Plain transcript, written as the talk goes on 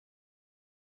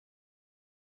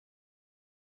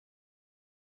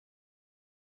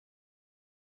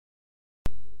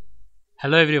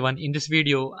Hello everyone, in this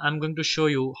video I'm going to show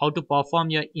you how to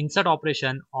perform your insert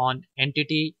operation on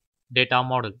entity data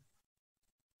model,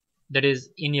 that is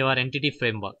in your entity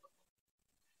framework.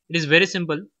 It is very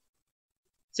simple.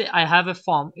 Say I have a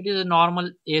form, it is a normal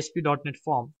ASP.NET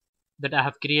form that I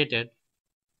have created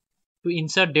to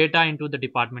insert data into the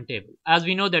department table. As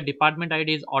we know that department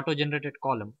ID is auto generated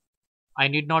column, I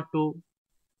need not to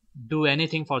do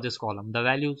anything for this column. The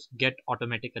values get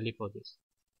automatically for this.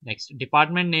 Next,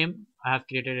 department name, I have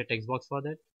created a text box for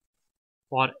that.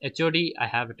 For HOD, I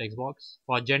have a text box.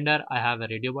 For gender, I have a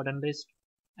radio button list.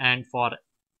 And for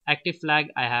active flag,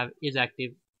 I have is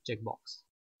active checkbox.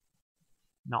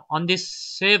 Now on this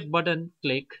save button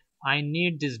click, I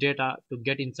need this data to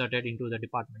get inserted into the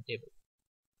department table.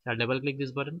 So I'll double click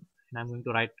this button and I'm going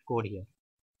to write code here.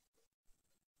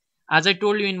 As I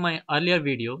told you in my earlier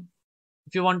video,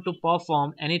 if you want to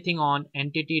perform anything on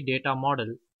entity data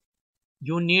model,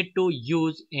 you need to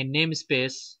use a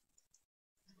namespace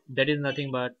that is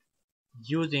nothing but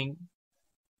using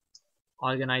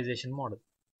organization model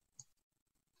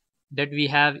that we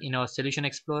have in our solution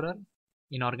explorer.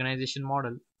 In organization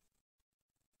model,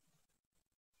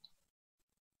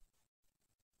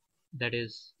 that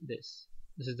is this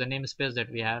is the namespace that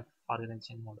we have,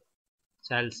 organization model.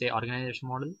 So I'll say organization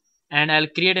model and I'll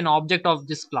create an object of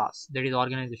this class, that is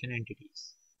organization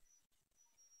entities.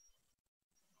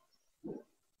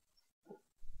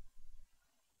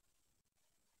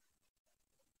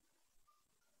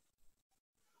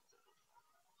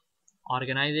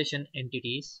 Organization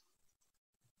entities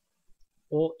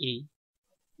OE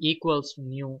equals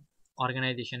new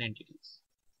organization entities.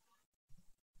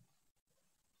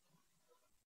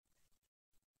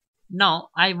 Now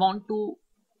I want to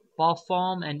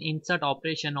perform an insert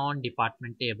operation on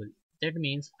department table. That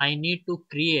means I need to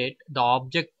create the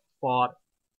object for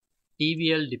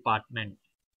TVL department.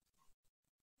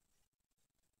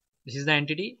 This is the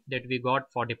entity that we got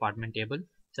for department table.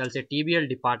 So I'll say TBL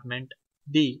department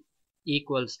D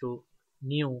equals to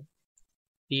new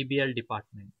TBL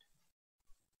department.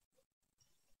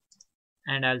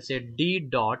 And I'll say D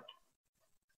dot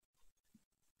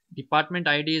department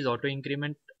ID is auto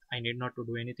increment. I need not to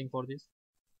do anything for this.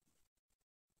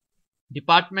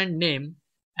 Department name,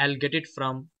 I'll get it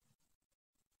from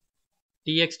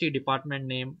txt department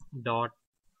name dot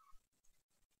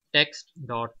text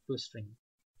dot toString.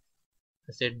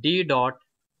 I say D dot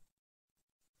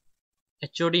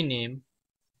HOD name,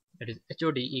 that is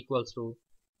HOD equals to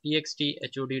txt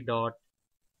HOD dot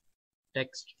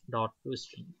text dot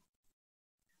toString.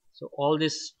 So all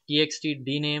this txt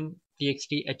dname,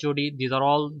 txt HOD, these are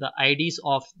all the IDs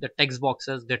of the text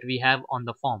boxes that we have on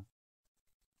the form.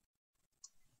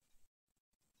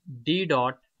 D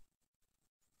dot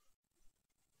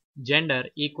gender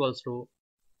equals to,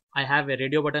 I have a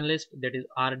radio button list, that is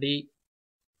RD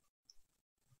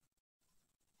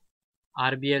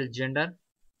RBL gender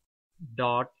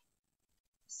dot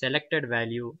selected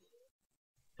value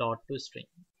dot toString.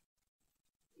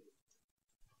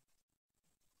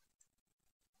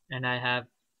 And I have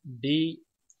D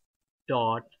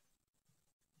dot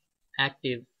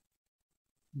active,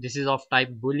 this is of type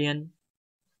boolean.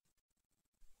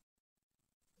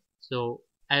 So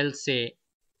I'll say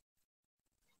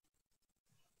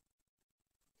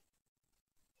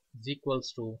is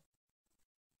equals to,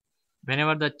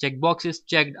 whenever the checkbox is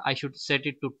checked I should set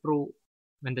it to true,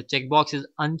 when the checkbox is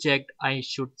unchecked I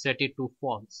should set it to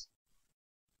false.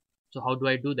 So how do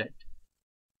I do that?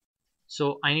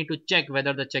 So I need to check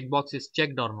whether the checkbox is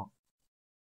checked or not.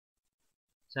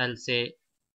 So I'll say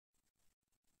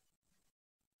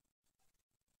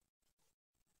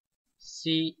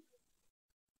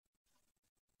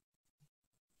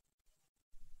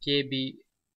CKB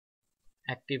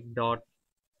active dot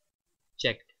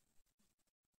checked.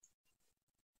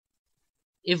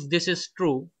 If this is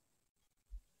true,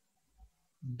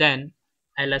 then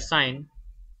I'll assign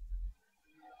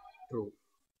true,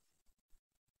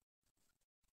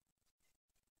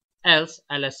 else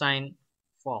I'll assign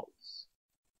false.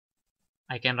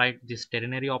 I can write this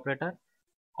ternary operator,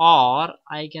 or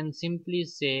I can simply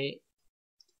say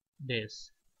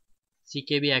this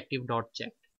CKB active dot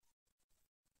checked.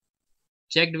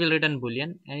 Checked will return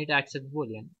boolean and it accepts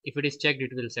boolean. If it is checked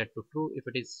it will set to true, if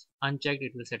it is unchecked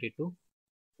it will set it to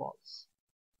false.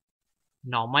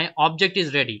 Now my object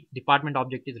is ready, department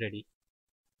object is ready.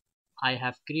 I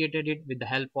have created it with the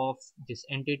help of this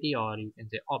entity, or you can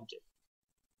say object.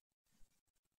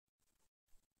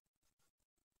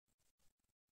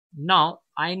 Now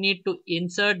I need to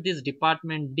insert this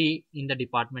department D in the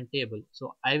department table.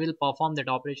 So I will perform that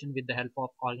operation with the help of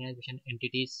organization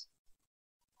entities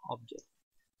object.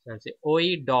 So I'll say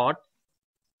OE dot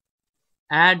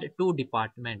add to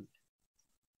department,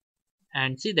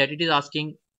 and see that it is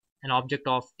asking an object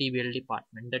of TBL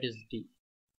department, that is D.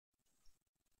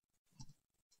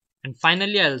 And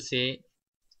finally I'll say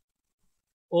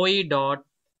OE dot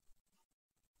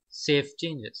save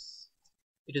changes.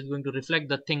 It is going to reflect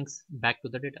the things back to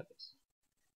the database.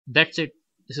 That's it.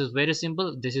 This is very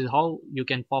simple. This is how you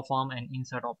can perform an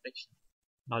insert operation.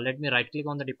 Now let me right click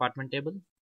on the department table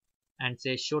and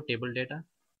say show table data.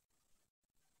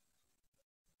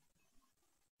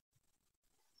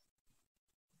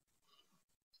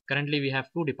 Currently we have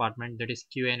two departments, that is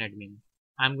QA and admin.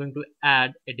 I'm going to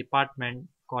add a department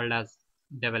called as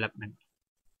development.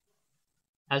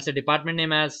 I'll say department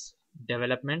name as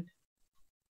development,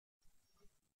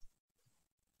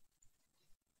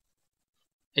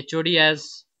 HOD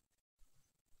as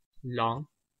long,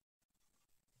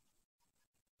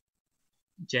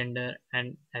 gender,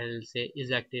 and I'll say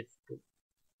is active to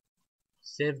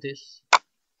save this.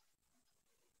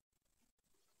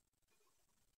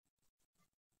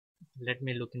 Let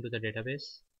me look into the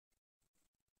database.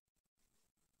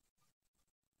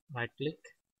 Right click,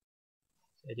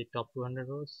 edit top 200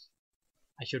 rows.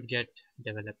 I should get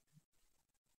developed.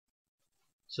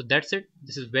 So that's it.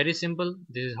 This is very simple.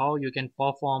 This is how you can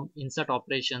perform insert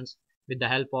operations with the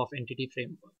help of Entity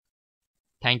Framework.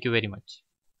 Thank you very much.